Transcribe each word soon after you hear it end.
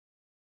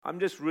I'm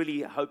just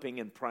really hoping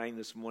and praying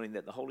this morning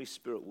that the Holy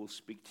Spirit will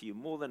speak to you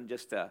more than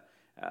just a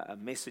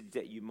message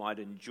that you might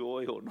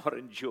enjoy or not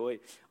enjoy.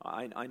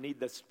 I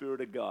need the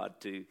Spirit of God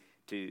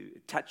to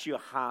touch your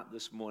heart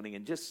this morning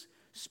and just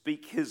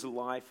speak His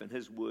life and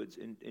His words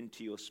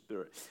into your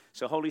spirit.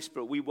 So Holy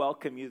Spirit, we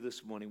welcome you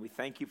this morning. We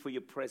thank you for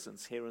your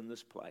presence here in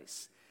this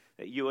place.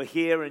 That you are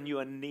here and you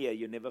are near.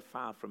 You're never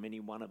far from any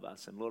one of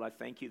us. And Lord, I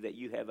thank you that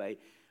you have a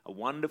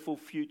wonderful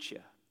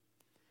future,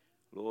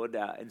 Lord,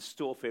 in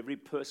store for every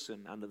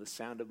person under the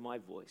sound of my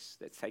voice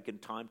that's taken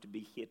time to be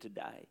here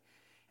today.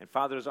 And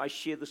Father, as I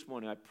share this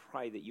morning, I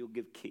pray that you'll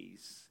give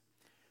keys,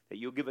 that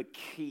you'll give a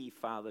key,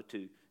 Father,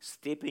 to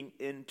stepping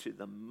into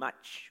the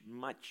much,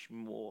 much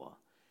more,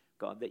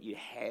 God, that you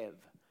have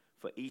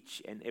for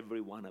each and every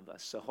one of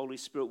us. So Holy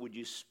Spirit, would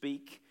you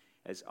speak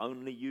as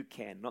only you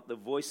can, not the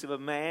voice of a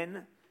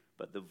man,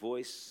 but the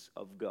voice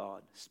of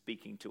God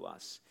speaking to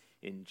us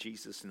in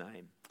Jesus'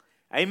 name.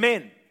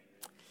 Amen.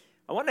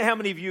 I wonder how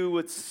many of you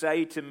would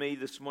say to me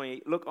this morning,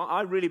 look,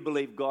 I really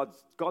believe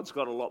God's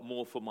got a lot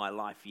more for my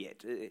life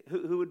yet.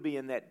 Who would be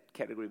in that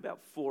category?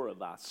 About 4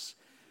 of us.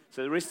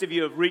 So the rest of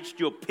you have reached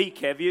your peak,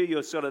 have you?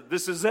 You're sort of,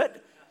 this is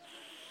it?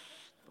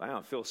 Wow,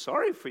 I feel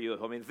sorry for you.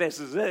 I mean, if this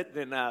is it,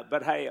 then,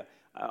 but hey,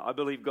 I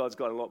believe God's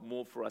got a lot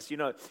more for us. You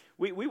know,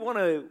 we want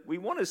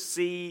to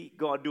see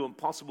God do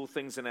impossible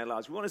things in our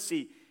lives. We want to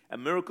see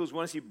miracles. We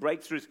want to see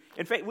breakthroughs.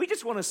 In fact, we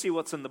just want to see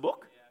what's in the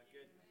book.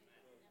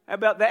 How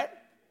about that?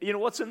 You know,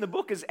 what's in the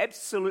book is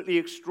absolutely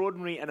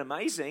extraordinary and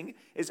amazing.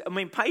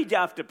 Page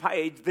after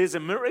page, there's a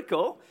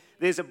miracle,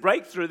 there's a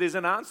breakthrough, there's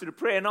an answer to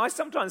prayer. And I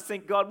sometimes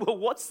think, God, well,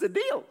 what's the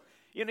deal?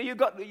 You know, you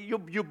got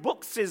your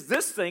book says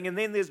this thing, and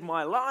then there's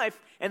my life,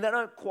 and they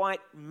don't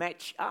quite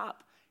match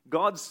up.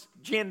 God's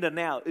agenda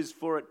now is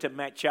for it to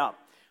match up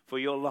for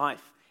your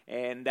life.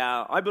 And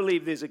I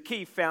believe there's a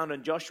key found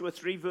in Joshua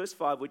 3 verse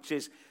 5, which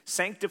says,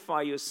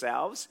 sanctify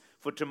yourselves,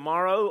 for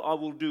tomorrow I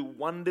will do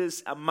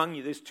wonders among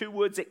you. There's 2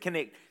 words that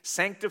connect,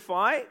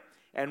 sanctify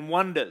and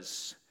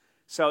wonders.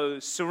 So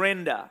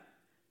surrender,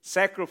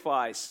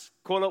 sacrifice,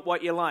 call it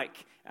what you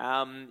like,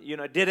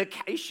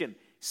 dedication,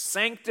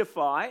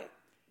 sanctify.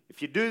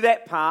 If you do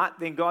that part,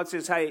 then God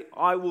says, hey,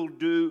 I will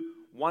do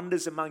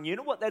wonders among you. You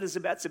know what that is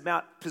about? It's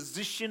about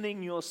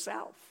positioning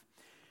yourself.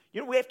 You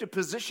know, we have to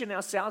position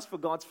ourselves for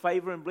God's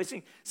favor and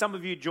blessing. Some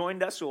of you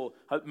joined us, or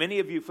hope many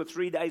of you, for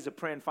 3 days of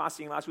prayer and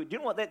fasting last week. Do you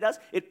know what that does?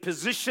 It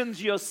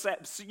positions you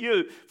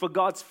for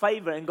God's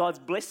favor and God's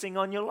blessing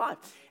on your life.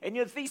 And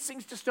you know, these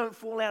things just don't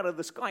fall out of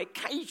the sky.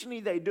 Occasionally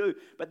they do,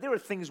 but there are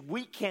things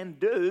we can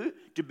do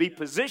to be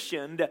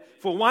positioned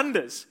for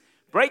wonders,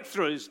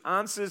 breakthroughs,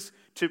 answers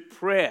to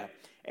prayer.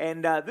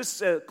 And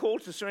this call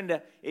to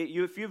surrender,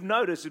 if you've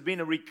noticed, has been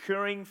a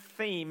recurring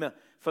theme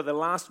for the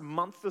last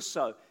month or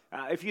so.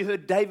 If you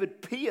heard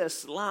David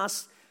Pierce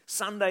last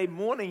Sunday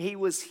morning, he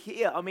was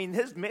here. I mean,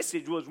 his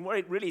message was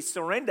really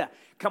surrender.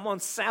 Come on,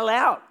 sell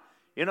out.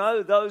 You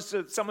know,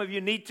 some of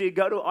you need to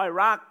go to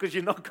Iraq because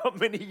you've not got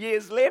many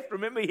years left.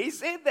 Remember, he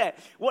said that.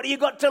 What do you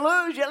got to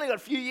lose? You only got a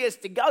few years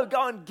to go.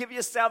 Go and give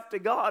yourself to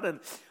God. And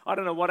I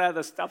don't know what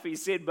other stuff he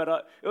said,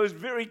 but it was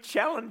very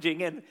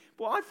challenging. And,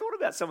 well, I thought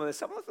about some of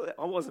this. I thought,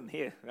 I wasn't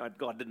here.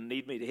 God didn't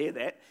need me to hear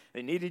that.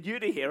 He needed you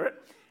to hear it.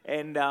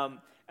 And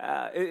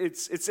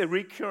it's a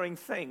recurring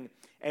thing,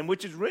 and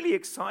which is really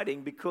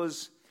exciting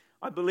because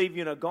I believe,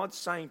 you know, God's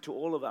saying to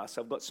all of us,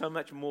 I've got so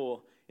much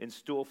more in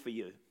store for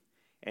you.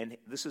 And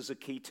this is a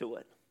key to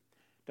it.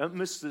 Don't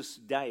miss this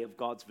day of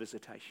God's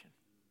visitation.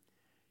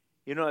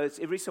 You know, it's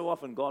every so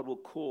often God will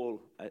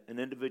call an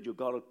individual,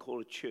 God will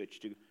call a church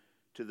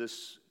to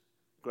this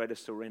greater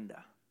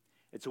surrender.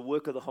 It's a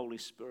work of the Holy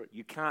Spirit.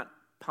 You can't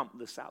pump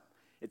this up.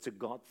 It's a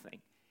God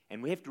thing.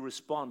 And we have to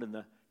respond in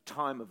the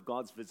time of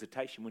God's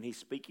visitation when He's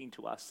speaking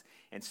to us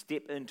and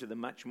step into the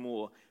much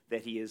more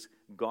that He has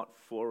got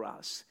for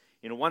us.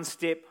 You know, one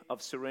step of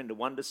surrender,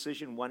 one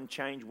decision, one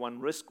change, one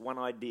risk, one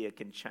idea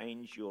can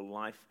change your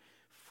life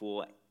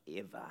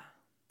forever.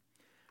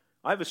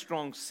 I have a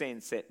strong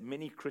sense that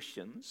many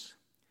Christians,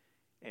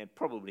 and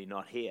probably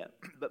not here,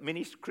 but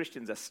many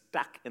Christians are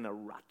stuck in a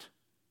rut.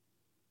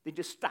 They're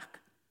just stuck.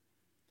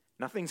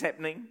 Nothing's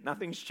happening,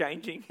 nothing's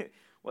changing.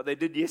 What they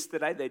did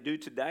yesterday, they do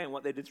today, and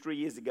what they did 3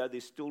 years ago, they're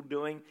still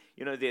doing.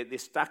 You know, they're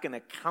stuck in a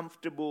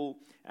comfortable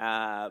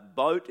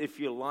boat, if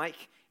you like,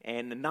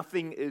 and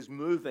nothing is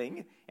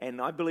moving.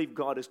 And I believe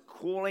God is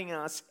calling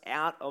us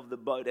out of the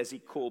boat as He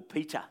called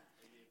Peter.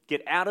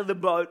 Get out of the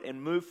boat and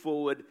move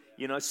forward.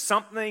 You know,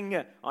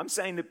 I'm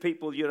saying to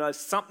people, you know,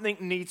 something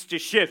needs to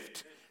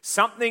shift.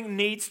 Something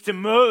needs to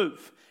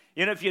move.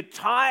 You know, if you're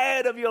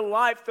tired of your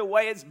life the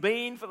way it's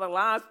been for the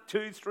last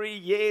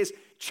 2-3 years,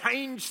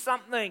 change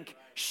something.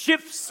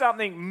 Shift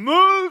something,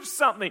 move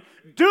something,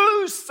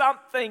 do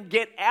something,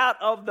 get out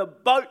of the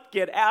boat,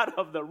 get out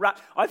of the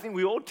rut. I think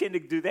we all tend to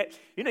do that.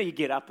 You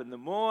get up in the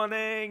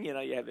morning, you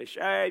have a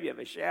shave, you have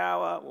a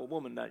shower. Well,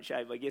 women don't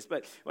shave, I guess,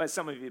 but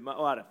some of you might.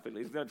 I don't feel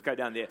it. Let's go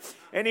down there.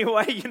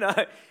 Anyway, you go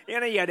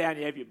down,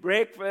 you have your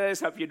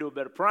breakfast, hope you do a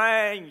bit of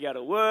praying, you go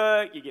to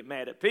work, you get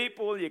mad at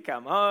people, you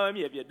come home,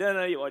 you have your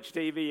dinner, you watch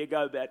TV, you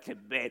go back to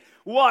bed.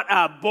 What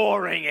a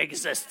boring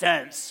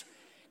existence.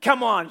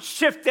 Come on,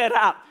 shift it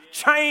up.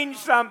 Change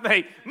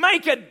something.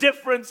 Make a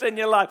difference in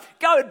your life.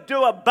 Go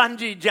do a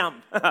bungee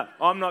jump.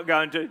 I'm not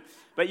going to,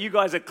 but you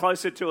guys are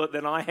closer to it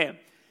than I am.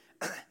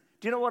 Do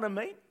you know what I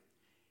mean?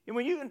 And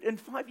when in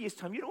 5 years'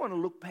 time, you don't want to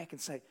look back and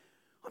say,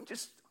 I'm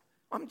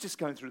just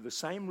going through the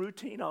same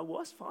routine I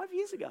was 5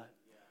 years ago.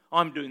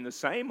 I'm doing the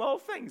same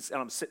old things,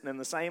 and I'm sitting in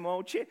the same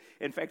old chair.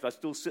 In fact, I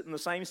still sit in the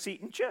same seat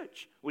in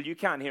church. Well, you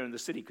can't here in the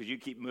city because you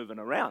keep moving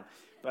around.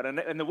 But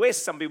in the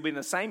West, some people have been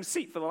in the same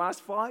seat for the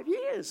last 5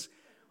 years.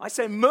 I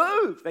say,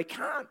 move. They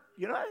can't,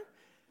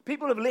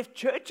 People have left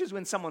churches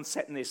when someone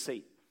sat in their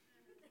seat.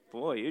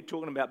 Boy, you're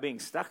talking about being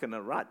stuck in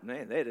a rut.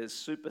 Man, that is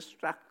super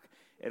stuck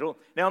at all.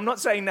 Now, I'm not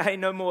saying, hey,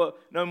 no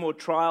more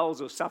trials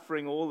or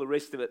suffering, all the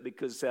rest of it,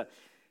 because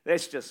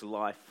that's just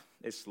life.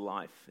 It's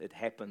life. It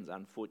happens,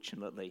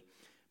 unfortunately.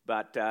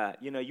 But,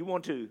 you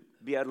want to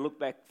be able to look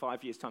back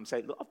 5 years' time and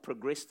say, look, I've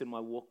progressed in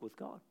my walk with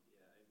God.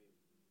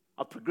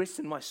 I've progressed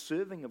in my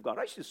serving of God.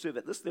 I used to serve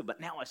at this level,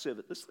 but now I serve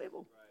at this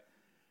level.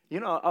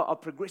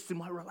 I've progressed in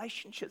my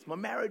relationships. My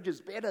marriage is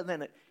better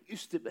than it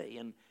used to be.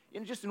 And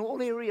just in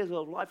all areas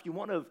of life, you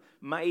want to have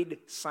made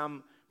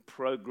some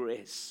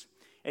progress.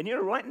 And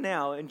right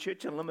now in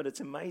Church Unlimited,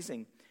 it's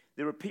amazing.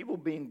 There are people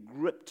being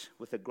gripped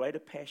with a greater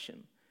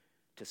passion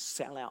to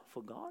sell out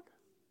for God.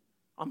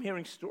 I'm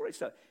hearing stories.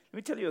 So let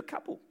me tell you a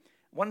couple.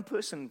 One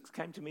person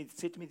came to me,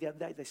 said to me the other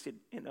day, they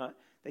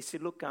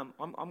said, look, I'm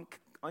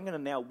going to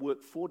now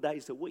work 4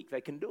 days a week.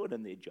 They can do it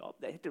in their job.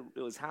 It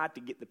was hard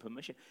to get the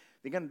permission.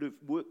 They're going to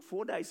work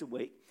 4 days a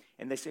week,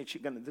 and they said,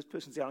 this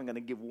person said, I'm going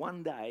to give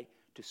 1 day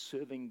to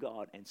serving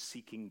God and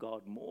seeking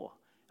God more.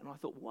 And I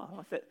thought, wow.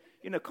 I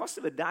thought, cost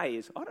of a day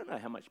is, I don't know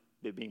how much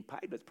they're being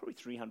paid, but it's probably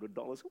 $300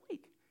 a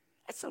week.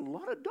 That's a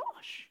lot of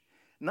dosh.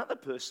 Another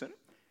person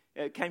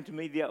came to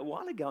me a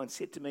while ago and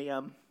said to me,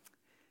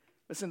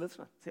 listen,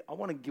 I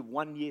want to give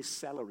 1 year's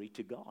salary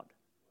to God.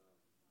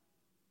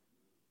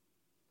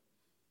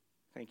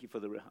 Thank you for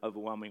the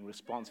overwhelming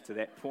response to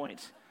that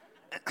point.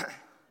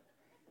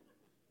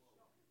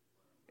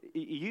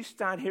 You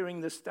start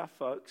hearing this stuff,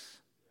 folks,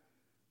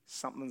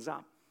 something's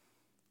up.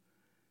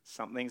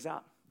 Something's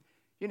up.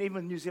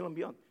 Even New Zealand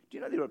Beyond. Do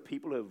you know there are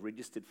people who have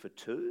registered for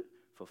 2,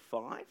 for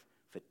 5,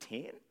 for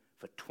 10,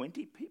 for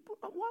 20 people?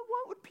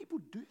 Why would people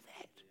do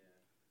that?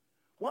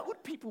 Why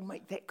would people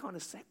make that kind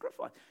of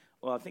sacrifice?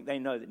 Well, I think they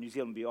know that New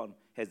Zealand Beyond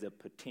has the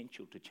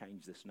potential to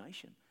change this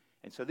nation.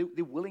 And so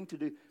they're willing to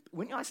do.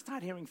 When I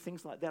start hearing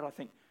things like that, I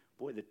think,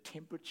 boy, the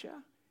temperature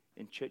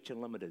in Church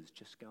Unlimited is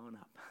just going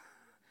up.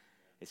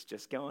 It's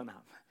just going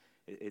up.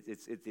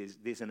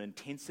 There's an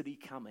intensity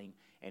coming,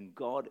 and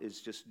God is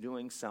just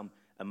doing some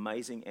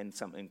amazing and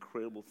some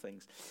incredible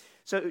things.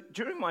 So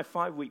during my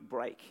 5-week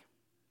break,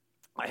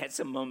 I had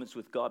some moments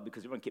with God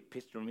because everyone kept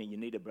pestering me, you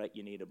need a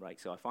break.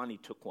 So I finally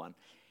took one.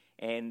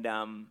 And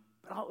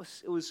but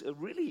it was a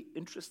really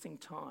interesting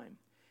time.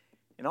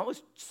 And I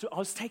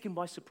was taken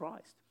by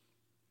surprise.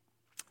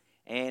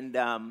 And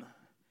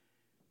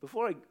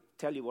before I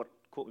tell you what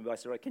caught me by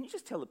surprise, can you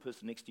just tell the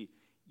person next to you,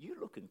 you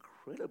look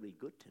incredibly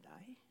good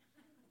today?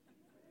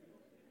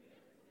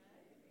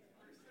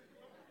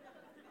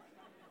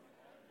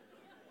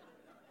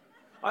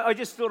 I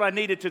just thought I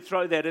needed to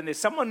throw that in there.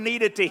 Someone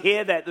needed to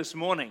hear that this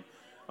morning,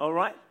 all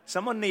right?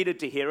 Someone needed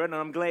to hear it, and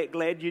I'm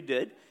glad you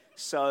did.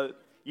 So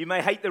you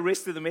may hate the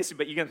rest of the message,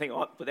 but you're going to think,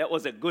 oh, but that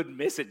was a good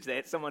message,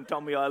 that. Someone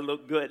told me I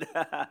look good.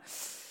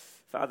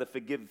 Father,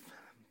 forgive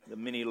the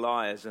many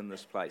liars in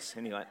this place.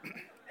 Anyway.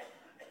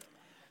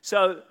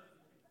 So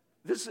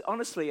this,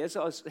 honestly, as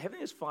I was having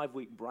this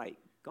 5-week break,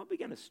 God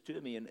began to stir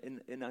me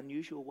in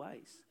unusual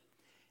ways.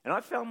 And I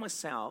found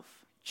myself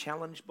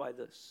challenged by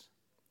this.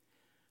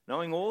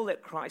 Knowing all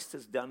that Christ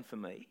has done for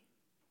me,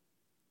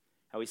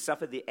 how he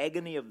suffered the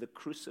agony of the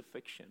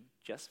crucifixion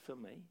just for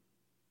me.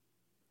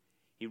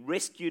 He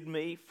rescued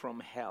me from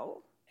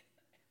hell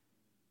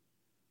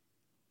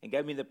and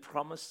gave me the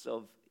promise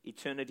of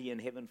eternity in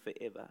heaven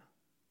forever.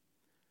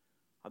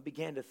 I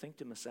began to think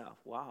to myself,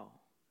 wow,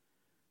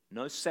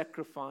 no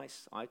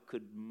sacrifice I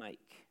could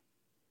make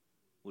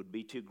would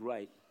be too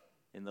great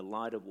in the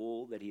light of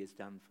all that he has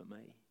done for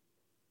me.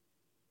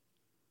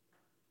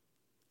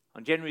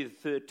 On January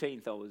the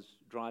 13th, I was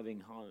driving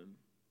home.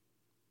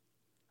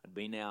 I'd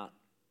been out,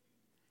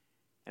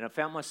 and I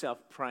found myself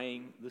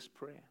praying this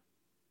prayer.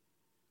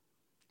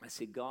 I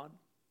said, God,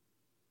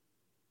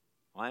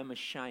 I am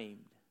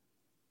ashamed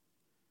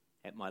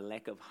at my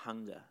lack of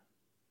hunger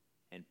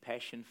and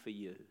passion for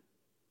you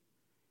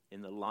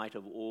in the light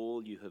of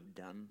all you have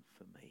done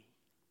for me.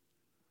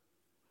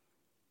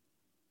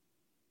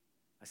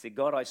 I said,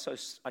 God,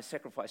 I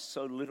sacrificed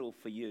so little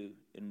for you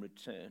in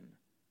return.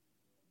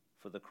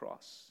 for the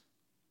cross.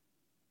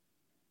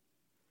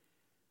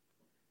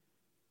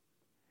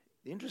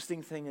 The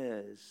interesting thing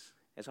is,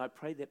 as I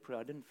prayed that prayer,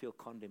 I didn't feel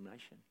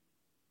condemnation.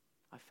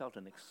 I felt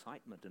an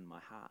excitement in my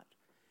heart.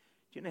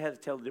 Do you know how to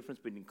tell the difference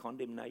between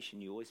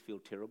condemnation, you always feel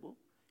terrible?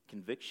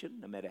 Conviction,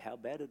 no matter how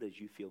bad it is,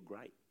 you feel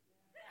great.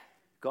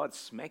 God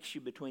smacks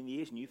you between the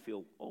ears and you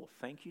feel, oh,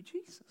 thank you,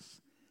 Jesus.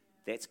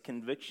 That's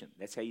conviction.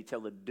 That's how you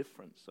tell the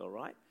difference, all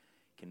right?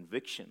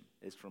 Conviction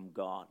is from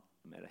God.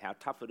 No matter how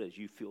tough it is,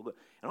 you feel good.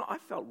 And I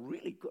felt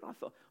really good. I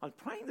was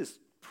praying this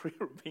prayer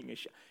of being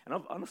ashamed.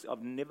 And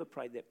I've never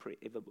prayed that prayer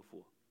ever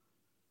before.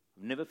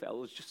 I've never felt. It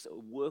was just a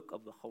work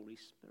of the Holy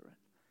Spirit.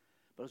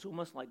 But it's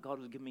almost like God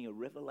was giving me a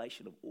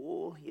revelation of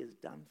all He has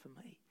done for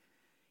me.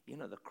 You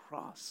know, the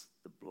cross,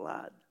 the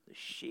blood, the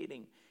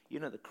shedding, you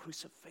know, the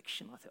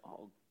crucifixion. I thought,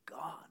 oh,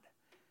 God,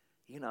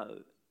 you know,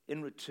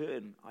 in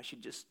return, I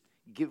should just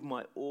give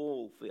my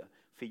all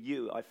for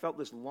you. I felt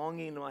this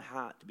longing in my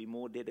heart to be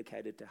more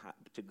dedicated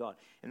to God.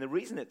 And the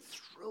reason it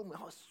thrilled me,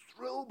 I was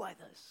thrilled by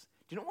this.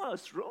 Do you know why I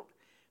was thrilled?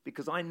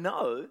 Because I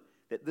know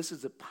that this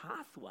is a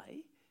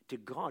pathway to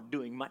God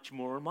doing much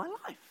more in my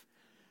life.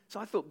 So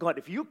I thought, God,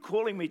 if you're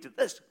calling me to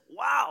this,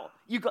 wow,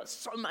 you got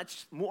so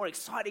much more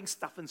exciting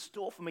stuff in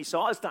store for me. So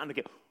I was starting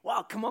to go,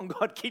 wow, come on,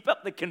 God, keep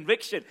up the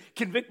conviction.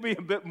 Convict me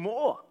a bit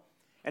more.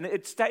 And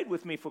it stayed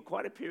with me for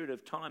quite a period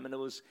of time, and it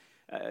was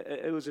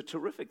a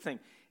terrific thing.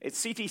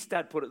 C.T.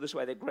 Studd put it this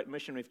way, that great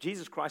missionary: if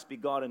Jesus Christ be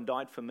God and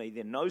died for me,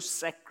 then no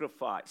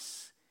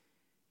sacrifice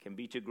can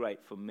be too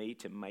great for me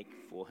to make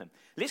for him.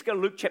 Let's go to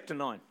Luke chapter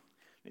 9.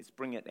 Let's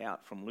bring it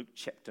out from Luke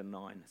chapter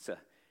 9. It's an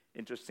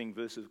interesting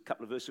verse, a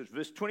couple of verses.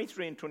 Verse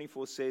 23 and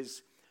 24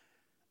 says,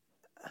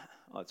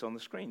 it's on the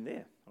screen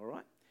there, all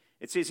right?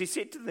 It says, he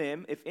said to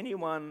them, if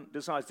anyone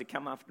decides to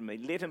come after me,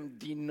 let him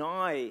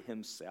deny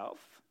himself,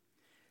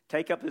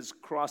 take up his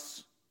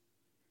cross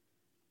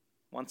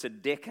once a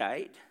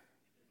decade.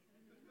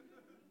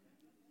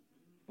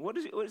 What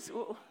is it?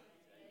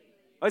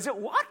 Is it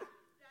what?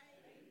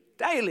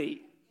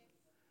 Daily.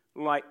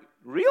 Like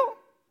real?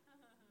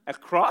 A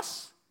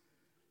cross?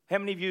 How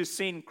many of you have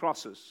seen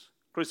crosses,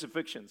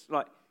 crucifixions?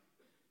 Like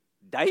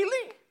daily?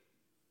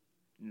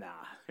 Nah,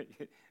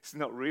 it's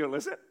not real,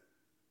 is it?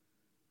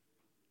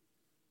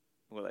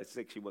 Well, that's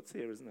actually what's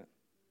there, isn't it?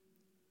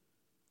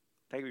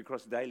 Take your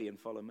cross daily and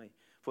follow me.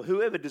 For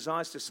whoever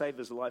desires to save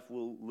his life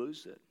will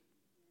lose it.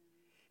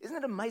 Isn't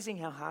it amazing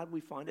how hard we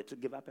find it to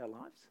give up our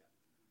lives?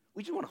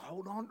 We just want to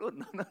hold on to it.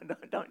 No,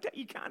 don't.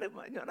 You can't have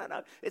mine.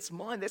 No. It's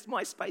mine. That's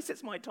my space.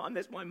 That's my time.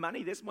 That's my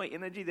money. That's my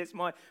energy. That's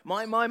my.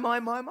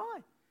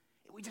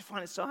 We just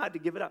find it so hard to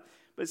give it up.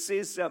 But it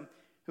says,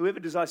 whoever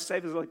desires to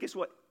save his life, guess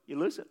what? You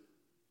lose it.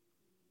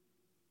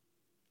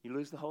 You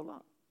lose the whole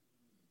lot.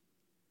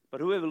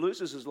 But whoever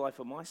loses his life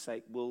for my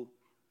sake will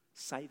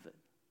save it.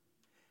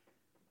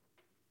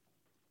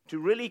 To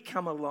really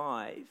come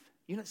alive,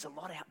 you know, there's a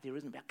lot out there,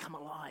 isn't it, about come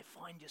alive,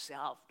 find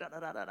yourself,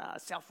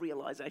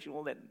 self-realization,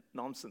 all that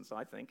nonsense,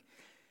 I think.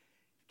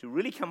 To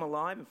really come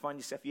alive and find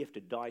yourself, you have to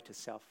die to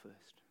self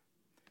first.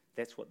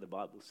 That's what the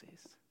Bible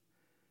says.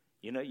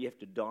 You know, you have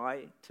to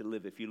die to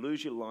live. If you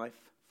lose your life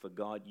for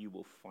God, you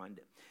will find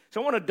it. So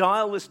I want to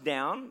dial this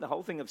down, the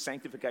whole thing of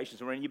sanctification.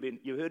 So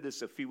you heard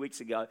this a few weeks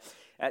ago,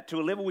 to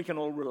a level we can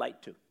all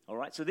relate to. All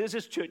right. So there's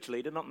this church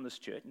leader, not in this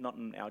church, not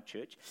in our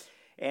church,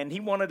 and he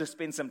wanted to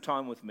spend some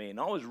time with me, and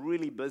I was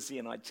really busy,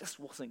 and I just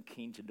wasn't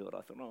keen to do it.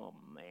 I thought, oh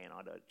man,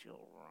 I don't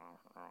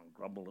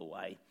grumble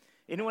away.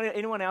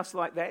 Anyone else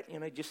like that? You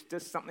know, just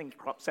something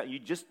crops out, you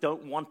just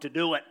don't want to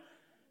do it.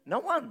 No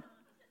one.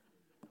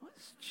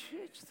 This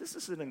church, this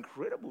is an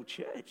incredible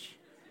church.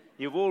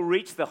 You've all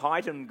reached the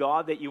height in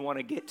God that you want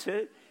to get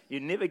to. You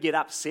never get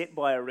upset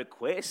by a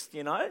request,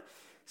 you know.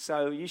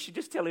 So you should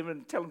just tell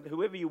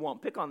whoever you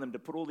want, pick on them to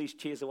put all these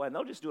chairs away, and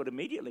they'll just do it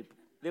immediately.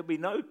 There'll be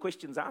no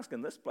questions asked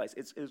in this place.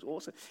 It's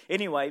awesome.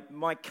 Anyway,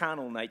 my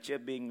carnal nature,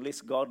 being less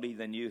godly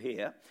than you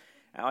here,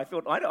 I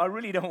thought, I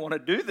really don't want to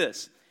do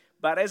this.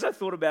 But as I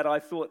thought about it, I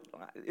thought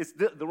it's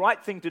the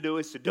right thing to do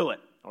is to do it.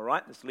 All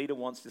right? This leader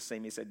wants to see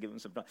me, so give him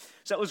some time.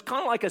 So it was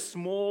kind of like a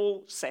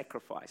small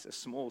sacrifice, a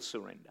small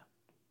surrender.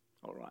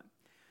 All right.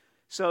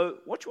 So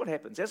watch what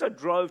happens. As I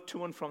drove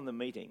to and from the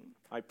meeting,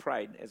 I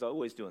prayed, as I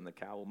always do in the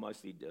car, or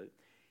mostly do.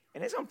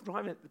 And as I'm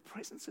driving, the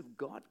presence of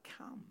God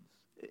comes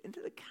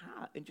into the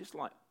car and just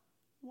like,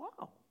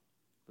 wow,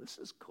 this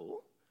is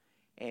cool.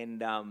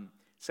 And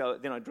so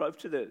then I drove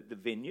to the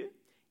venue,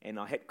 and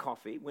I had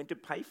coffee, went to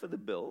pay for the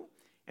bill,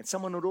 and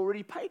someone had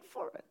already paid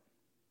for it.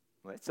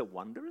 Well, that's a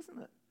wonder, isn't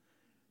it?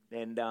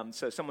 And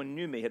so someone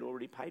knew me, had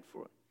already paid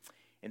for it.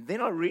 And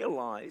then I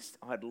realized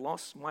I had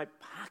lost my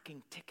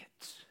parking ticket.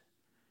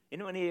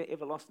 Anyone here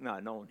ever lost? No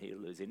one here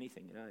lose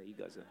anything. You know, you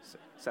guys are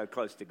so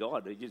close to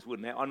God. You just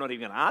wouldn't have. I'm not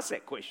even going to ask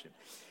that question.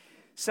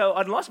 So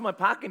I'd lost my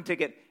parking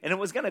ticket, and it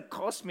was going to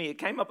cost me, it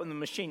came up in the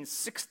machine,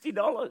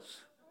 $60.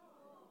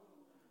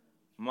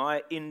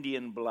 My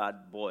Indian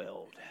blood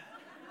boiled.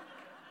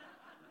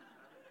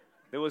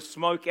 There was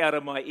smoke out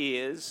of my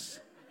ears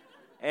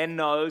and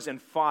nose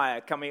and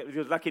fire coming. It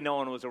was lucky no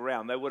one was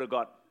around. They would have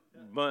got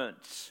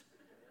burnt.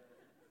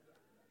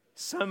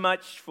 so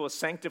much for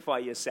Sanctify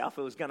Yourself.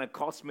 It was going to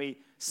cost me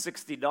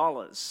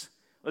 $60.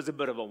 It was a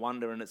bit of a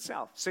wonder in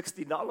itself,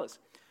 $60.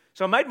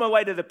 So I made my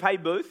way to the pay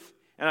booth,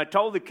 and I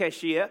told the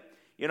cashier,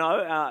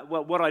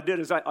 well, what I did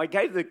is I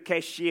gave the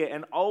cashier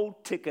an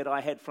old ticket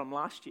I had from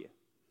last year.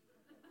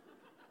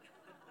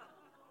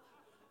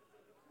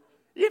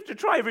 You have to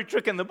try every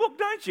trick in the book,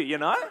 don't you,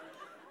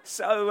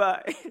 So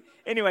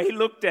anyway, he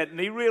looked at it, and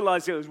he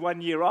realized it was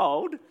 1 year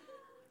old.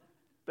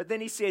 But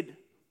then he said,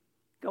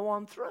 go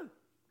on through.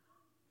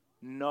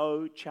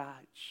 No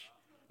charge.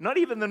 Not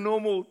even the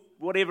normal,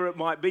 whatever it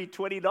might be,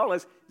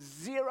 $20.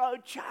 Zero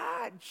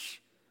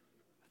charge.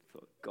 I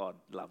thought, God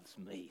loves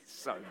me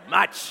so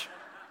much.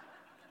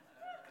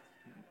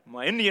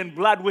 My Indian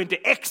blood went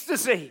to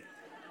ecstasy.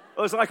 It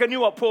was like I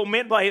knew what Paul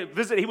meant by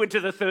visit. He went to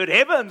the third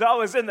heavens. I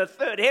was in the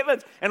third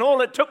heavens, and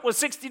all it took was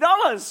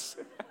 $60.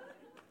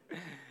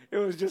 It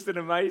was just an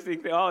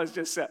amazing thing. Oh, it was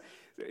just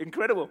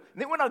incredible.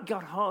 And then when I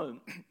got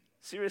home,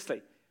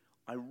 seriously,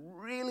 I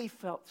really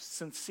felt,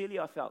 sincerely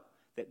I felt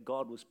that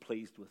God was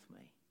pleased with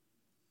me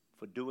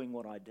for doing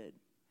what I did.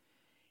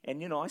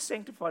 And, I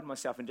sanctified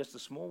myself in just a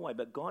small way,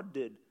 but God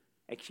did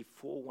actually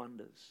 4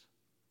 wonders.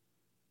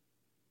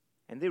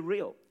 And they're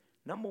real.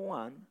 Number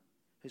 1,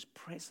 His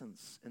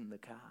presence in the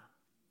car.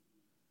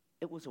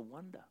 It was a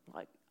wonder,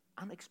 like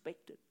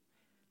unexpected.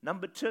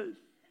 Number 2,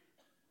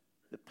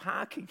 the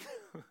parking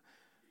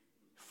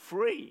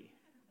free.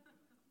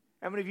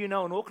 How many of you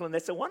know in Auckland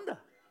that's a wonder?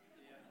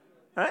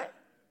 Right?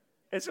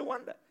 It's a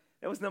wonder.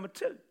 That was number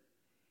 2.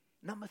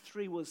 Number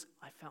 3 was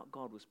I felt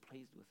God was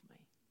pleased with me.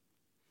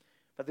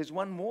 But there's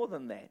one more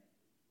than that.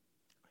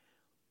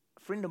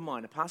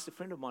 A pastor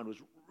friend of mine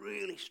was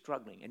really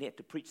struggling, and he had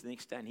to preach the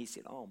next day, and he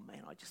said, oh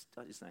man, I just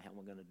know how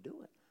I'm going to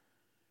do it.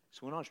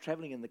 So when I was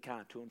traveling in the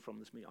car to and from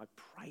this meeting, I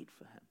prayed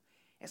for him.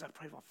 As I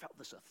prayed, I felt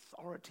this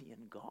authority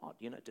in God,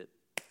 to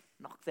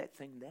knock that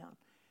thing down.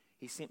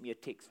 He sent me a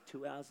text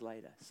 2 hours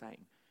later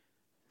saying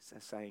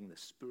the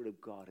Spirit of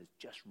God has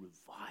just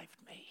revived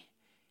me,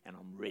 and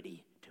I'm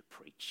ready to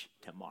preach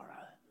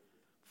tomorrow.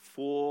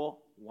 4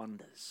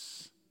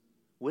 wonders.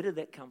 Where did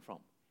that come from?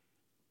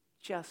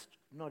 Just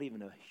not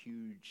even a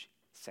huge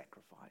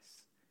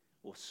sacrifice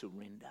or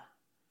surrender,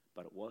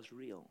 but it was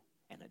real,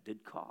 and it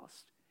did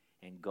cost,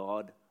 and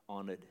God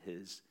honored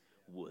His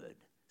word.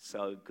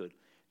 So good.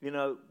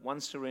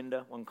 One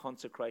surrender, one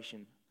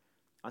consecration.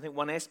 I think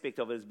one aspect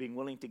of it is being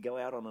willing to go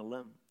out on a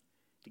limb,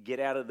 to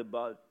get out of the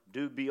boat,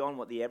 do beyond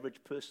what the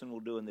average person will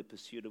do in the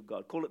pursuit of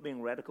God. Call it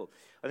being radical.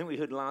 I think we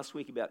heard last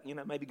week about,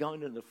 maybe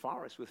going into the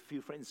forest with a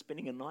few friends,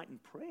 spending a night in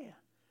prayer.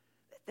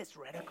 That's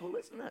radical,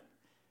 isn't it?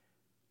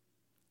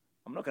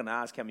 I'm not going to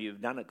ask how many of you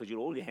have done it, because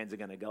all your hands are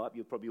going to go up.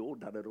 You've probably all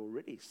done it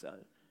already, so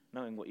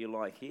knowing what you're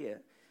like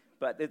here.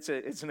 But it's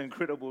an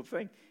incredible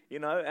thing,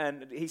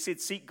 and he said,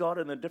 seek God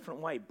in a different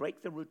way.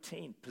 Break the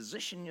routine.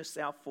 Position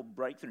yourself for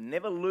breakthrough.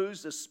 Never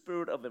lose the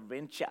spirit of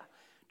adventure.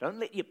 Don't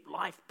let your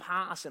life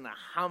pass in a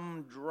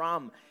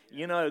humdrum,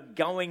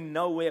 going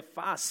nowhere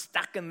fast,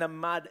 stuck in the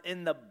mud,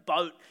 in the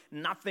boat,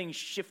 nothing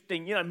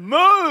shifting.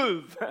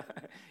 Move.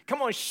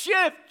 Come on,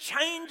 shift,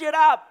 change it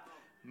up.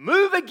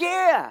 Move a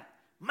gear.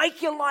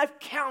 Make your life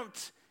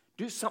count.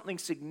 Do something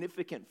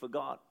significant for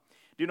God.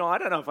 I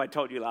don't know if I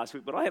told you last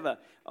week, but I have a.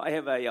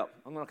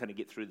 I'm not going to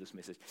get through this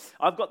message.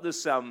 I've got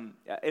this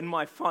in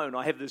my phone.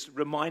 I have this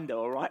reminder,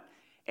 all right?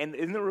 And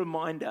in the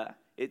reminder,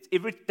 it's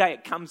every day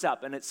it comes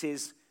up and it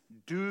says,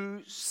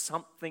 do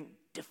something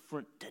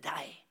different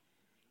today.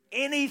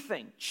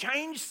 Anything,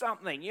 change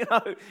something,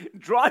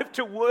 drive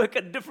to work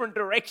a different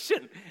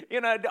direction.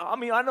 I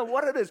don't know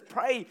what it is.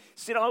 Pray.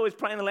 I always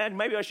pray in the lounge.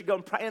 Maybe I should go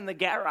and pray in the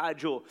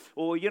garage or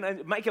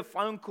make a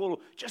phone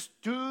call. Just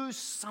do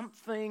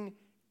something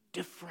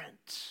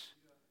different.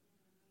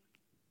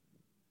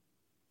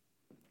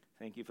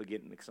 Thank you for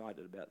getting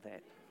excited about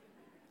that.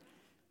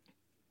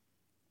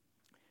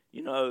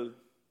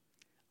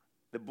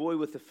 The boy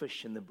with the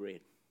fish and the bread.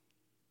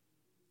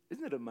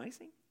 Isn't it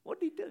amazing? What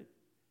did he do?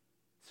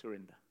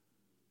 Surrender.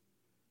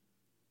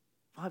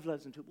 5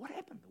 loaves and 2. What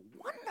happened? A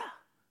wonder.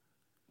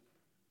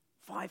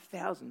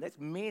 5,000. That's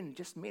men,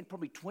 just men.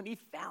 Probably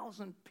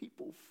 20,000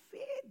 people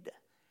fed.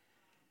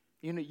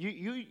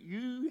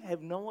 You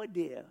have no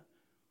idea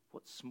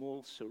what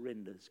small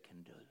surrenders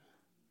can do.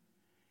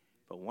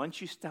 But once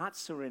you start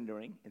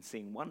surrendering and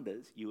seeing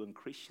wonders, you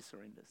increase your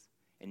surrenders.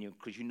 And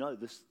because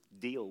this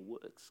deal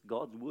works.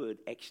 God's word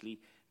actually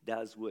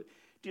does work.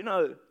 Do you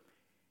know,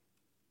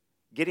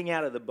 getting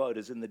out of the boat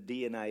is in the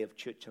DNA of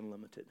Church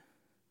Unlimited.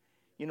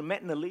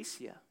 Matt and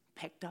Alicia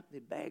packed up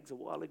their bags a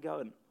while ago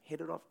and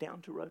headed off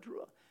down to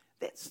Rotorua.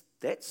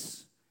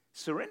 That's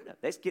surrender.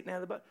 That's getting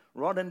out of the boat.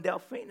 Rod and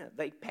Delphina,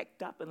 they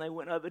packed up and they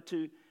went over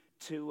to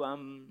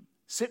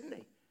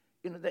Sydney.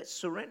 That's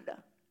surrender.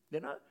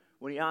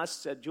 When you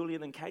asked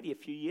Julian and Katie a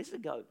few years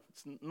ago,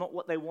 it's not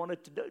what they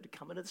wanted to do, to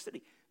come into the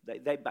city.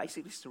 They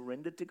basically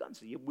surrendered to God and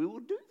said, yeah, we will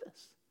do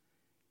this.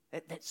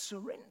 That's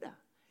surrender.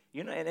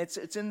 And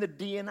it's in the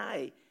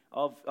DNA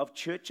of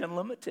Church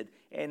Unlimited.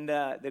 And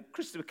the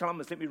Christopher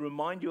Columbus, let me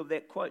remind you of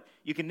that quote.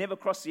 You can never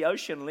cross the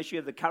ocean unless you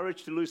have the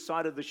courage to lose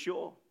sight of the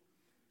shore.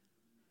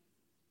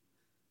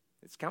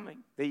 It's coming.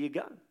 There you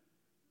go.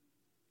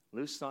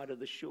 Lose sight of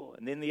the shore.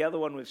 And then the other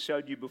one we've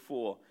showed you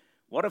before.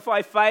 What if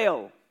I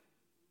fail?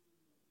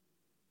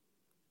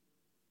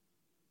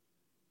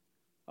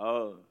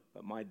 Oh,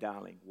 but my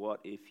darling, what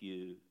if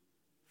you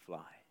fly?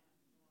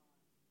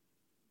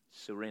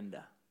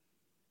 Surrender.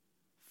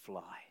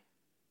 Fly.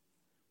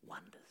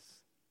 Wonders.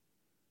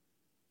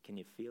 Can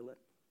you feel it?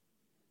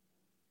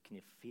 Can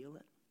you feel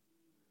it?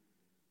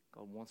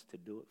 God wants to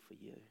do it for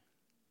you.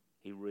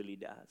 He really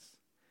does.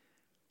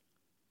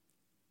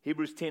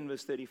 Hebrews 10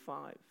 verse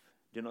 35.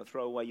 Do not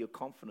throw away your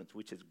confidence,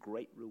 which is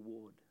great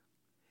reward.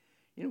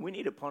 You know, we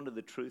need to ponder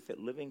the truth that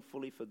living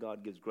fully for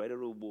God gives greater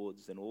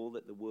rewards than all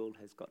that the world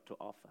has got to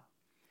offer.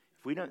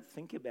 If we don't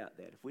think about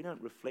that, if we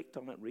don't reflect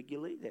on it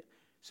regularly, that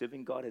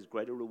serving God has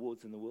greater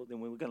rewards than the world, then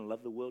we're going to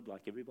love the world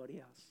like everybody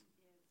else.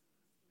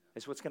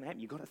 That's what's going to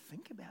happen. You've got to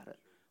think about it.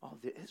 Oh,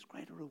 there is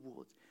greater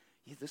rewards.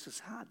 Yeah, this is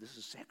hard. This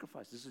is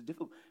sacrifice. This is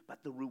difficult.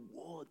 But the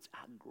rewards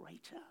are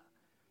greater.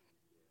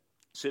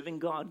 Serving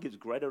God gives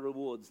greater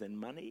rewards than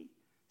money,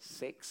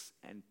 sex,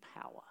 and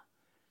power.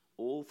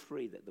 All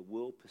three that the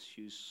world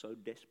pursues so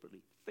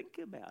desperately. Think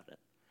about it.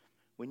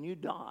 When you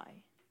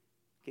die,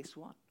 guess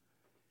what?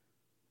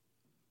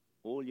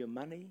 All your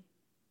money,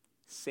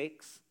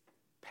 sex,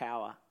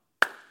 power,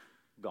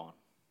 gone.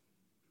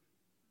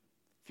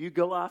 If you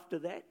go after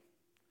that,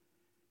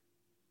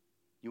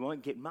 you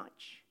won't get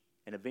much.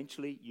 And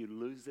eventually you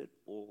lose it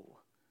all.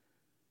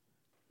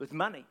 With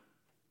money,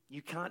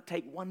 you can't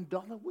take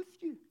 $1 with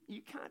you.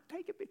 You can't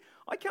take a bit.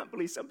 I can't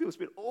believe some people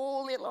spend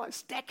all their life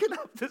stacking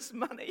up this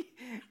money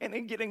and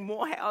then getting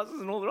more houses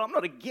and all that. I'm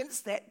not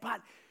against that,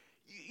 but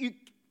you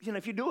know,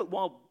 if you do it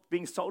while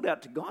being sold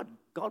out to God,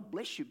 God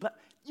bless you. But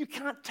you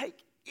can't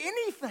take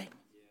anything.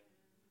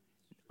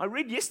 I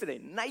read yesterday,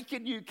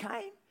 naked you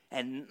came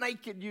and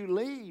naked you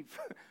leave.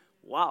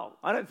 Wow,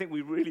 I don't think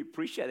we really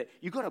appreciate it.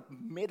 You've got to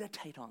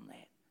meditate on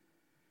that.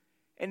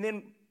 And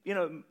then,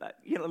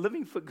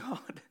 living for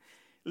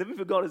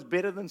God is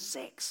better than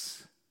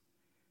sex.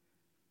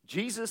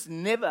 Jesus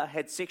never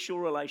had sexual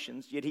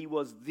relations, yet he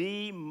was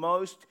the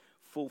most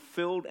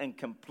fulfilled and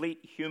complete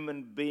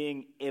human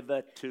being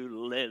ever to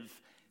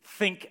live.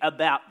 Think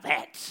about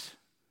that.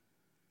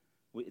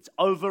 It's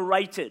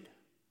overrated.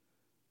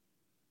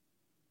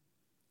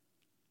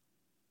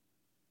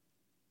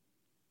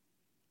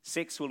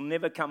 Sex will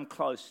never come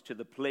close to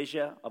the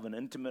pleasure of an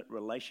intimate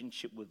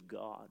relationship with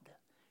God.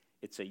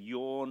 It's a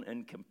yawn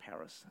in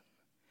comparison.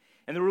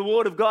 And the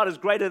reward of God is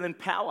greater than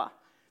power.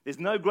 There's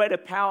no greater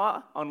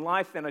power on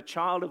life than a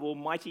child of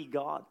Almighty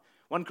God.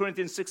 1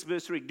 Corinthians 6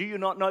 verse 3, do you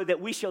not know that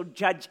we shall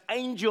judge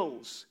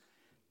angels?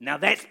 Now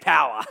that's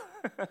power.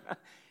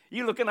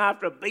 You're looking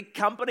after a big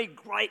company,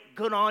 great,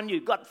 good on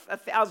you. Got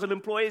 1,000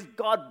 employees,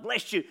 God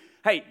bless you.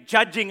 Hey,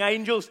 judging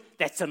angels,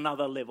 that's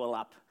another level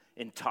up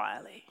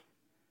entirely.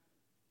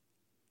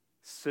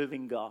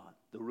 Serving God,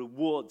 the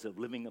rewards of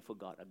living for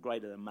God are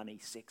greater than money,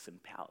 sex,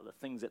 and power, the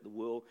things that the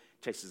world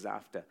chases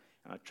after.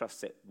 And I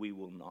trust that we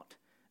will not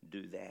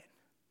do that.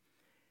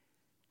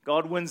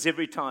 God wins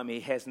every time. He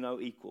has no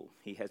equal.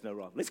 He has no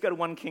rival. Let's go to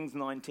 1 Kings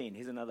 19.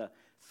 Here's another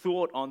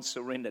thought on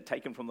surrender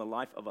taken from the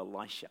life of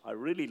Elisha. I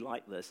really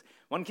like this.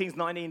 1 Kings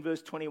 19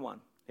 verse 21.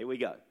 Here we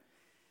go.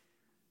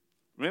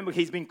 Remember,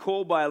 he's been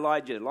called by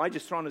Elijah.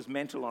 Elijah's thrown his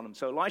mantle on him.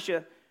 So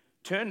Elisha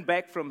turned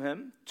back from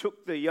him,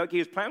 took the yoke. He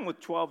was playing with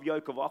 12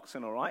 yoke of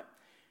oxen, all right?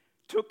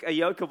 Took a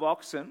yoke of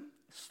oxen,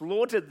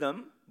 slaughtered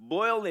them,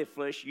 boiled their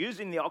flesh,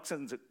 using the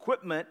oxen's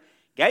equipment,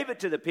 gave it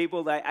to the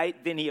people. They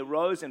ate. Then he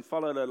arose and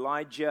followed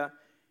Elijah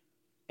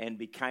and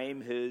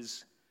became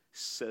his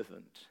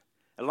servant.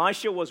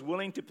 Elisha was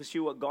willing to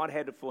pursue what God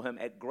had for him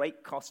at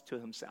great cost to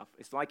himself.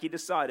 It's like he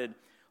decided,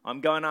 I'm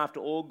going after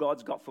all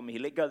God's got for me. He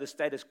let go of the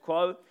status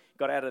quo,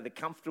 got out of the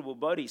comfortable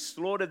boat. He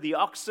slaughtered the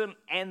oxen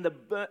and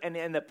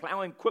the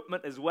plowing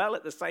equipment as well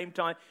at the same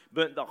time,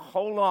 burnt the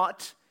whole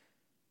lot.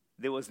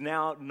 There was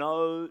now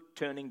no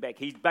turning back.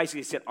 He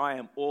basically said, I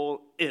am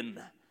all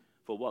in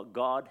for what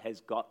God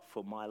has got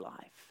for my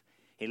life.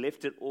 He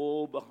left it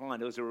all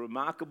behind. It was a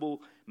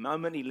remarkable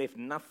moment. He left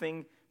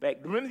nothing back.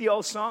 Remember the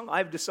old song,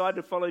 I've decided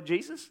to follow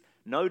Jesus?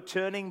 No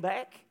turning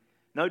back.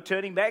 No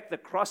turning back. The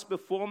cross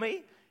before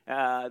me.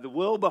 The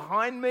world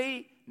behind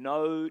me,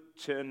 no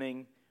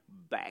turning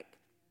back.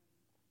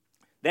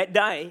 That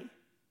day,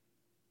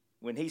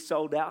 when he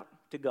sold out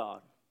to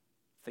God,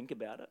 think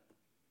about it.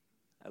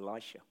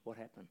 Elisha, what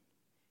happened?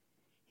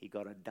 He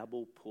got a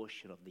double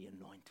portion of the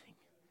anointing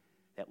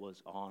that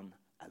was on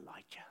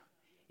Elijah.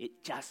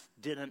 It just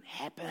didn't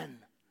happen.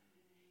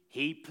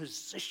 He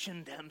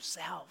positioned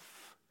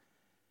himself.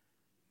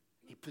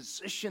 He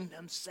positioned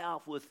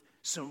himself with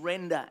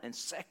surrender and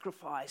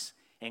sacrifice,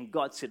 and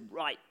God said,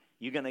 right,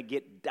 you're going to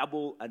get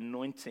double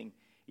anointing.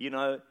 You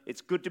know,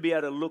 it's good to be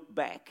able to look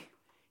back.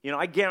 You know,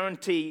 I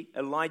guarantee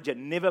Elijah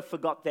never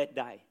forgot that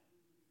day.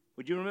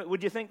 Would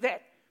you think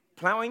that?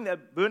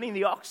 Burning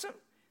the oxen,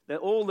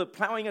 all the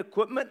plowing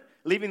equipment,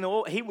 leaving the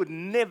oil. He would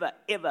never,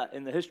 ever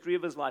in the history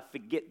of his life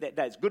forget that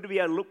day. It's good to be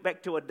able to look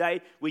back to a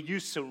day where you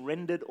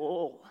surrendered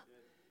all.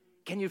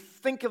 Can you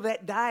think of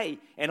that day?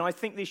 And I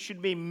think there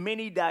should be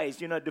many days,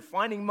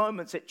 defining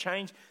moments that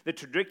change the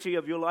trajectory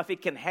of your life.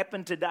 It can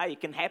happen today. It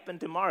can happen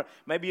tomorrow.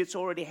 Maybe it's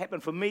already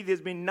happened. For me,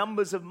 there's been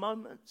numbers of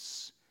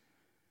moments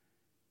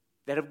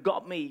that have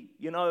got me,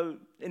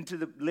 into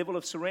the level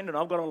of surrender. And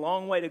I've got a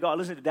long way to go. I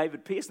listen to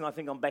David Pearce and I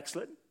think I'm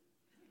backslidden.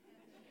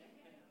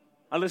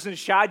 I listen to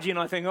Shaji and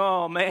I think,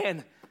 oh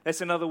man, that's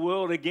another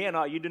world again.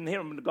 Oh, you didn't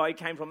hear him, the guy who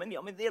came from India.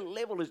 I mean, their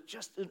level is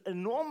just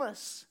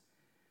enormous.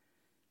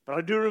 But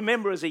I do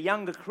remember as a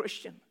younger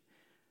Christian,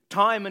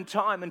 time and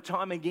time and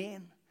time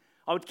again,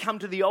 I would come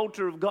to the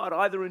altar of God,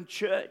 either in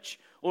church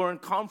or in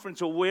conference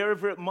or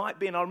wherever it might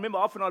be. And I remember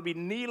often I'd be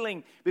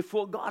kneeling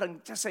before God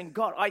and just saying,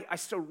 God, I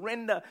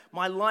surrender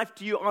my life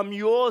to you. I'm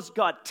yours,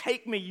 God.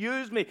 Take me,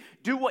 use me,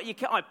 do what you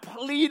can. I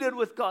pleaded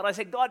with God. I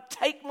said, God,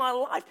 take my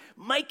life,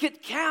 make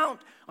it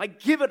count. I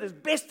give it as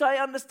best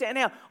I understand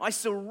how. I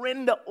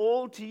surrender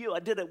all to you. I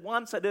did it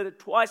once, I did it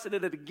twice, I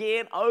did it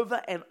again,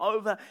 over and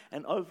over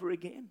and over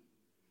again.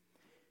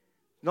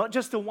 Not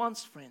just the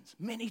once, friends,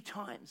 many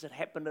times it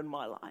happened in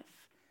my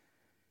life.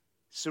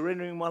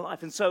 Surrendering my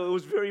life. And so it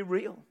was very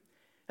real.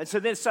 And so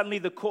then suddenly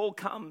the call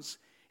comes,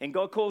 and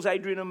God calls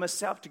Adrian and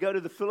myself to go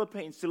to the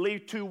Philippines, to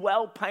leave 2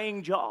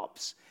 well-paying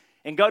jobs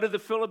and go to the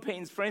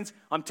Philippines. Friends,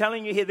 I'm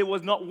telling you here, there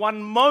was not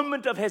one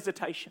moment of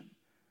hesitation.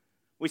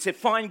 We said,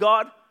 fine,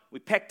 God. We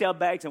packed our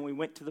bags and we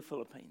went to the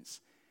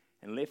Philippines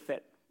and left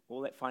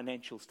all that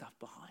financial stuff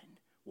behind.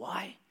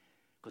 Why?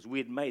 Because we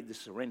had made the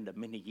surrender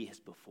many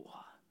years before.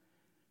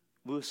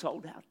 We were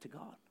sold out to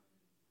God.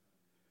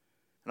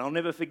 And I'll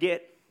never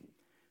forget,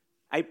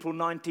 April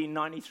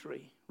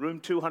 1993, room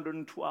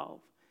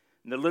 212,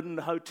 in the Linden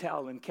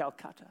Hotel in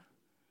Calcutta,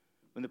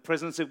 when the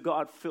presence of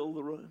God filled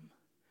the room.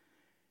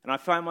 And I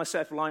found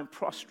myself lying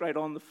prostrate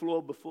on the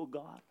floor before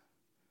God,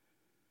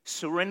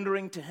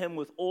 surrendering to Him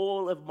with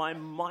all of my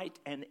might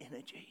and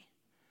energy.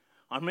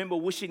 I remember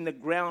wishing the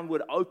ground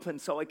would open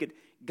so I could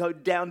go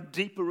down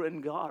deeper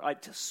in God. I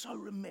just so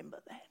remember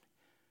that.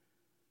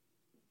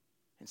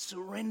 And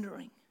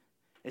surrendering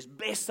as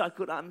best I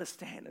could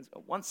understand. And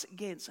so once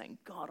again saying,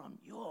 God, I'm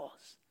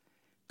yours.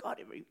 God,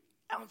 every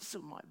ounce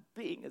of my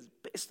being as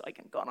best I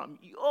can. God, I'm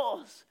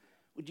yours.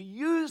 Would you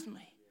use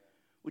me?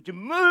 Would you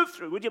move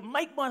through? Would you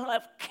make my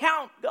life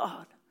count,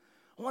 God?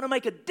 I want to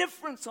make a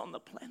difference on the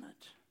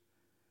planet.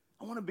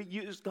 I want to be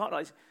used. God,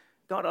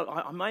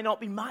 I may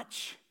not be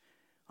much.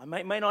 I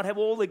may not have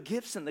all the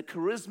gifts and the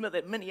charisma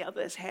that many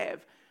others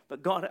have.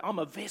 But God, I'm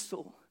a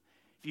vessel.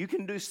 If you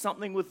can do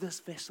something with this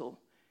vessel,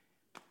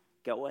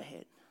 go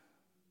ahead.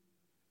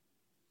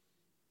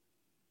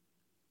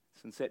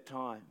 Since that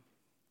time,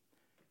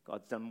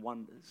 God's done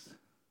wonders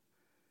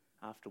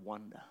after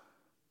wonder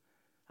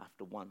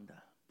after wonder,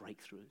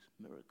 breakthroughs,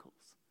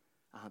 miracles,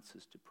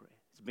 answers to prayer.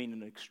 It's been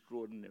an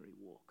extraordinary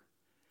walk.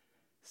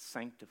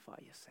 Sanctify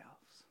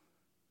yourselves.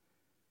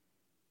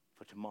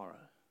 For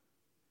tomorrow,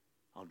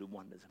 I'll do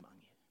wonders among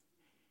you.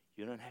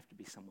 You don't have to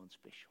be someone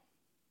special.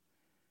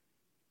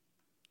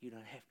 You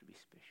don't have to be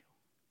special.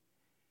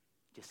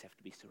 You just have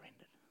to be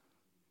surrendered.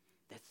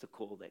 That's the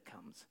call that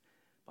comes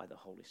by the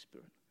Holy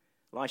Spirit.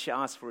 Elisha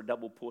asked for a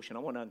double portion. I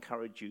want to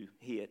encourage you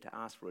here to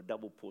ask for a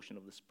double portion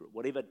of the Spirit.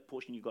 Whatever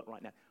portion you've got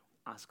right now,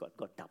 ask God.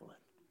 God, double it.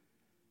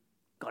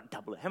 God,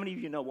 double it. How many of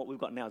you know what we've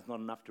got now is not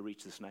enough to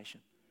reach this nation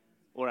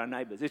or our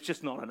neighbours? It's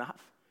just not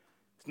enough.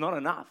 It's not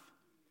enough.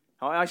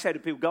 I say to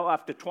people, go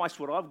after twice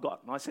what I've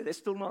got. And I say, that's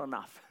still not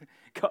enough.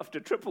 Go after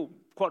triple,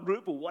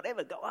 quadruple,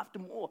 whatever. Go after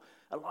more.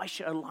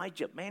 Elisha,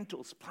 Elijah,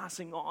 mantles,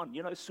 passing on,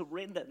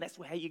 surrender. And that's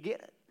how you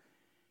get it.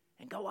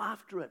 And go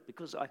after it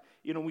because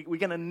we're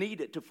going to need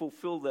it to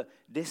fulfill the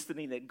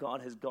destiny that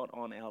God has got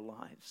on our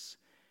lives.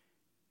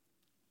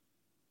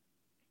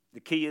 The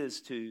key is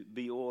to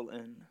be all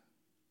in,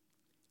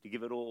 to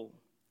give it all.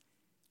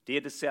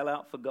 Dare to sell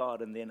out for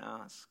God and then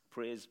ask.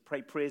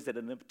 Pray prayers that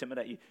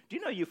intimidate you. Do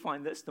you know you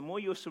find this? The more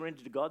you're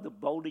surrendered to God, the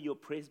bolder your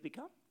prayers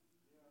become.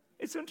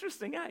 It's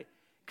interesting, eh?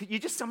 You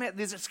just somehow,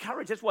 there's this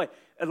courage. That's why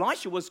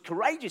Elisha was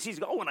courageous. He's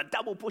got, I want a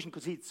double portion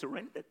because he'd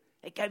surrendered.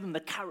 It gave him the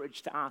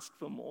courage to ask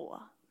for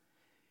more.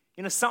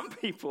 Some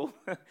people,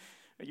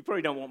 you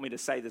probably don't want me to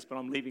say this, but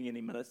I'm leaving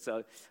any minute,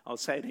 so I'll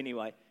say it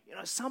anyway.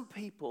 Some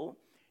people,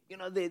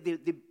 they're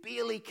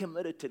barely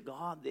committed to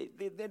God. They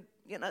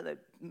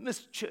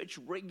miss church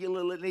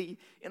regularly.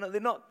 They're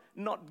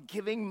not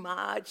giving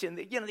much, and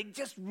they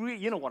just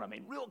really, what I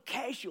mean, real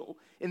casual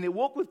in their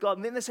walk with God.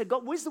 And then they say,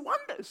 God, where's the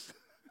wonders?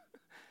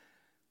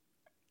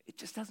 It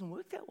just doesn't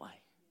work that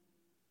way.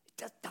 It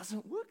just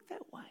doesn't work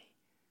that way.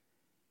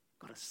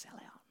 Got to sell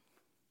out.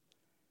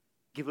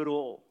 Give it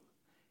all.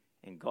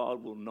 And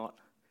God will not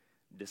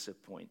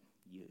disappoint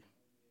you.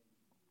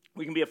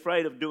 We can be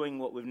afraid of doing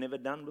what we've never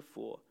done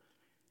before.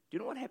 Do you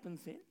know what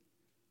happens then?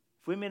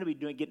 If we're meant to be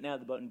getting out of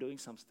the boat and doing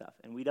some stuff,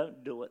 and we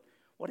don't do it,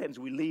 what happens?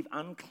 We leave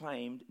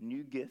unclaimed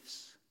new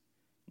gifts,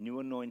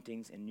 new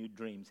anointings, and new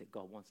dreams that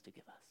God wants to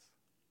give us.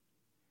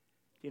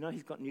 Do you know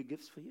He's got new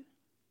gifts for you?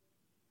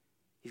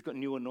 He's got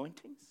new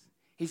anointings.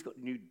 He's got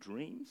new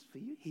dreams for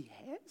you. He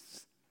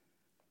has.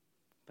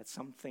 But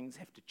some things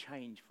have to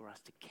change for us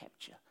to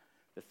capture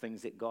the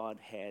things that God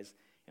has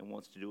and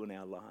wants to do in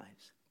our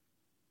lives.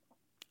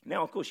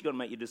 Now, of course, you've got to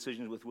make your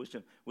decisions with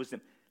wisdom.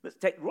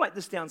 Write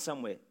this down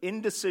somewhere.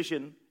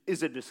 Indecision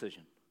is a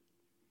decision.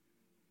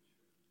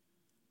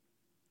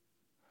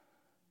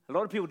 A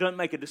lot of people don't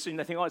make a decision.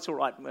 They think, oh, it's all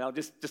right. Well, I'll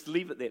just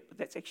leave it there. But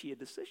that's actually a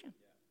decision.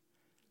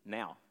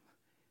 Now,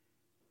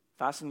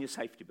 fasten your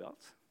safety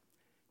belts.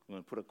 I'm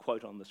going to put a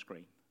quote on the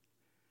screen.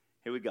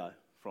 Here we go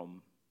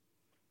from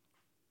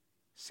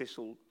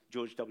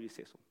George W.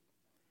 Cecil.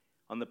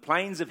 On the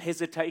plains of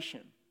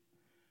hesitation,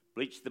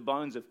 bleached the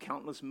bones of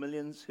countless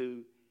millions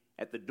who,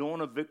 at the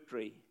dawn of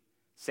victory,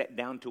 sat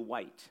down to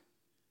wait,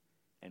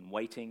 and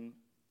waiting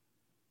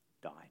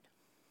died.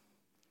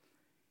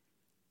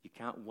 You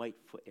can't wait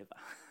forever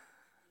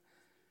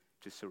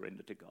to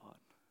surrender to God.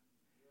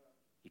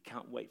 You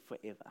can't wait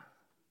forever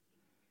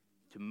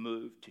to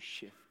move, to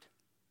shift,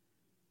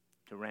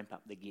 to ramp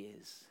up the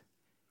gears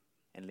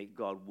and let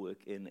God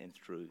work in and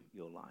through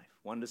your life.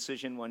 One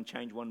decision, one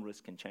change, one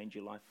risk can change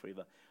your life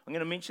forever. I'm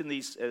going to mention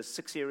these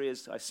 6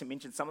 areas. I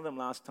mentioned some of them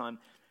last time.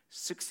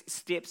 6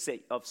 steps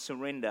of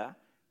surrender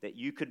that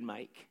you could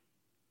make,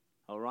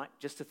 all right,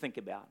 just to think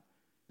about.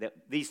 That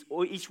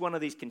each one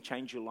of these can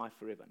change your life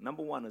forever.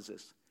 Number 1 is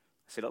this.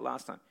 I said it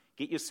last time.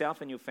 Get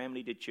yourself and your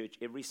family to church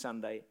every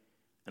Sunday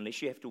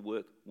unless you have to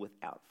work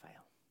without fail.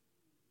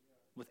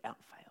 Without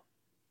fail.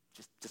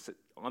 Just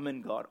I'm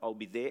in God. I'll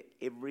be there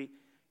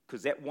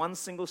because that one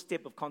single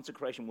step of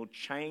consecration will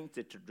change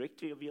the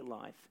trajectory of your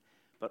life,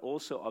 but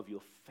also of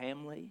your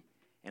family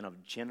and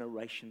of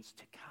generations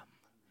to come.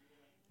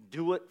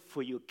 Do it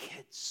for your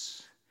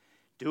kids.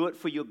 Do it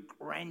for your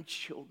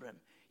grandchildren.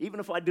 Even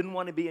if I didn't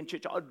want to be in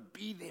church, I'd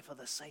be there for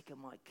the sake of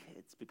my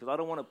kids because I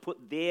don't want to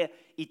put their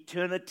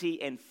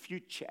eternity and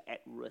future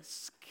at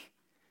risk.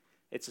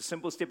 It's a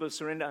simple step of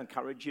surrender. I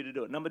encourage you to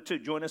do it. Number 2,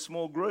 join a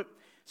small group.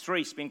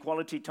 3, spend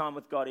quality time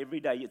with God every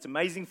day. It's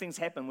amazing things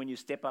happen when you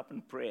step up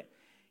in prayer.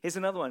 Here's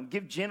another one.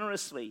 Give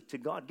generously to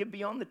God. Give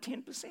beyond the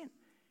 10%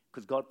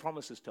 because God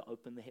promises to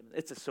open the heavens.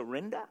 It's a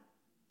surrender.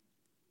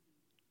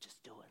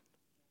 Just do it.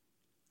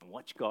 And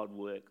watch God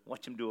work.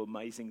 Watch Him do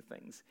amazing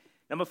things.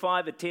 Number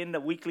 5, attend a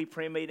weekly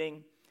prayer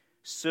meeting.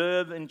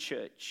 Serve in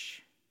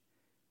church.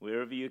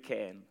 Wherever you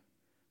can,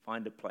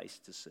 find a place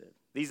to serve.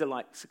 These are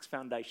like 6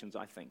 foundations,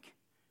 I think,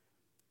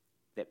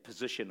 that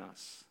position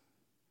us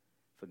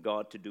for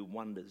God to do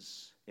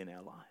wonders in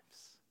our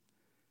lives.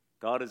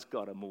 God has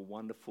got a more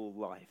wonderful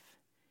life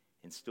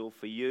in store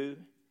for you, in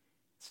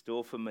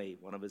store for me,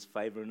 one of His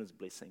favor and His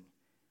blessing.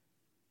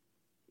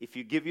 If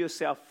you give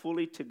yourself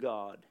fully to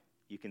God,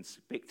 you can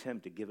expect Him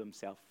to give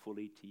Himself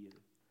fully to you.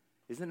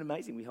 Isn't it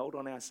amazing? We hold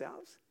on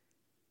ourselves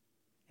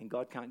and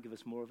God can't give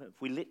us more of it.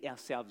 If we let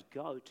ourselves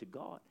go to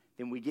God,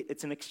 then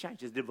it's an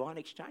exchange. It's a divine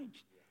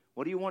exchange.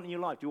 What do you want in your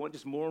life? Do you want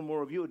just more and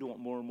more of you or do you want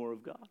more and more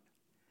of God?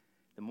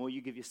 The more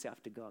you give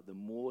yourself to God, the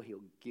more He'll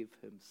give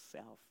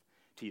Himself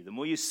to you. The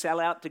more you sell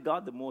out to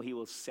God, the more He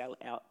will sell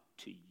out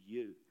to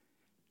you.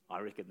 I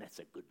reckon that's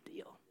a good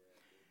deal.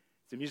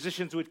 The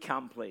musicians would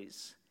come,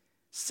 please.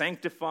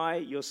 Sanctify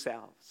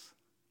yourselves,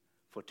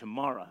 for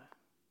tomorrow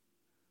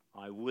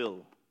I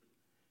will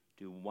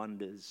do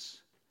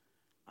wonders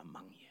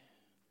among you.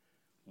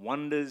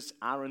 Wonders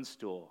are in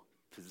store.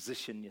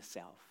 Position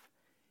yourself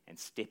and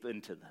step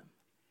into them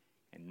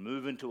and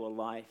move into a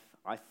life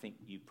I think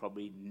you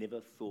probably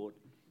never thought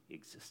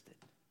existed.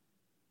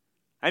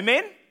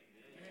 Amen?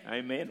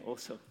 Amen. Amen.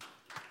 Awesome.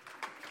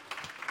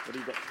 What do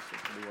you got to say?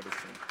 What do you want to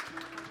say?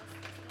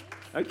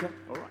 Okay,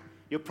 all right.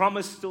 Your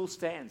promise still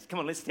stands. Come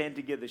on, let's stand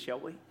together, shall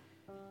we?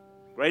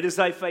 Great is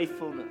thy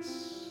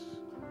faithfulness.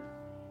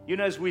 You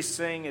know, as we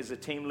sing, as a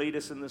team lead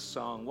us in this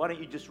song, why don't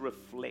you just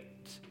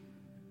reflect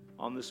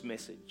on this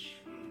message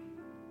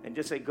and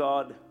just say,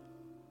 God,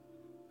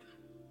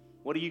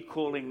 what are you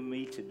calling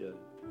me to do?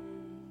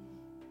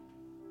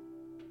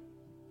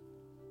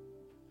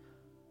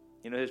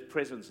 You know, His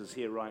presence is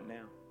here right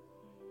now.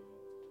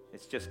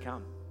 It's just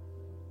come.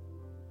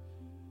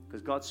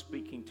 Because God's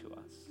speaking to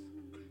us.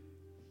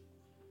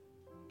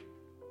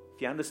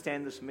 If you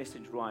understand this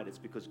message right, it's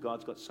because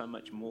God's got so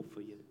much more for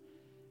you.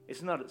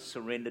 It's not a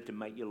surrender to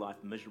make your life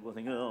miserable,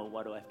 thinking, oh,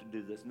 why do I have to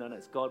do this? No,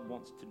 it's God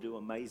wants to do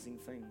amazing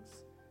things.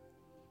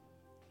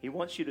 He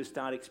wants you to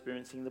start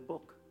experiencing the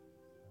book.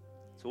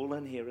 It's all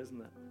in here, isn't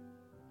it?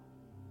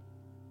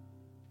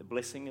 The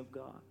blessing of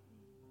God.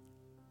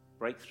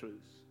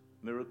 Breakthroughs.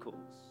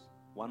 Miracles,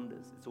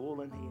 wonders, it's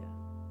all in here.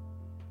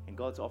 And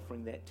God's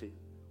offering that to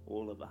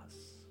all of us.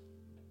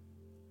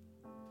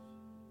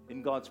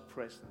 In God's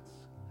presence,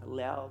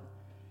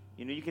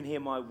 you can hear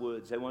my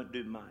words, they won't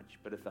do much,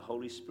 but if the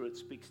Holy Spirit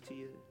speaks to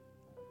you,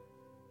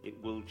 it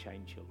will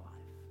change your life.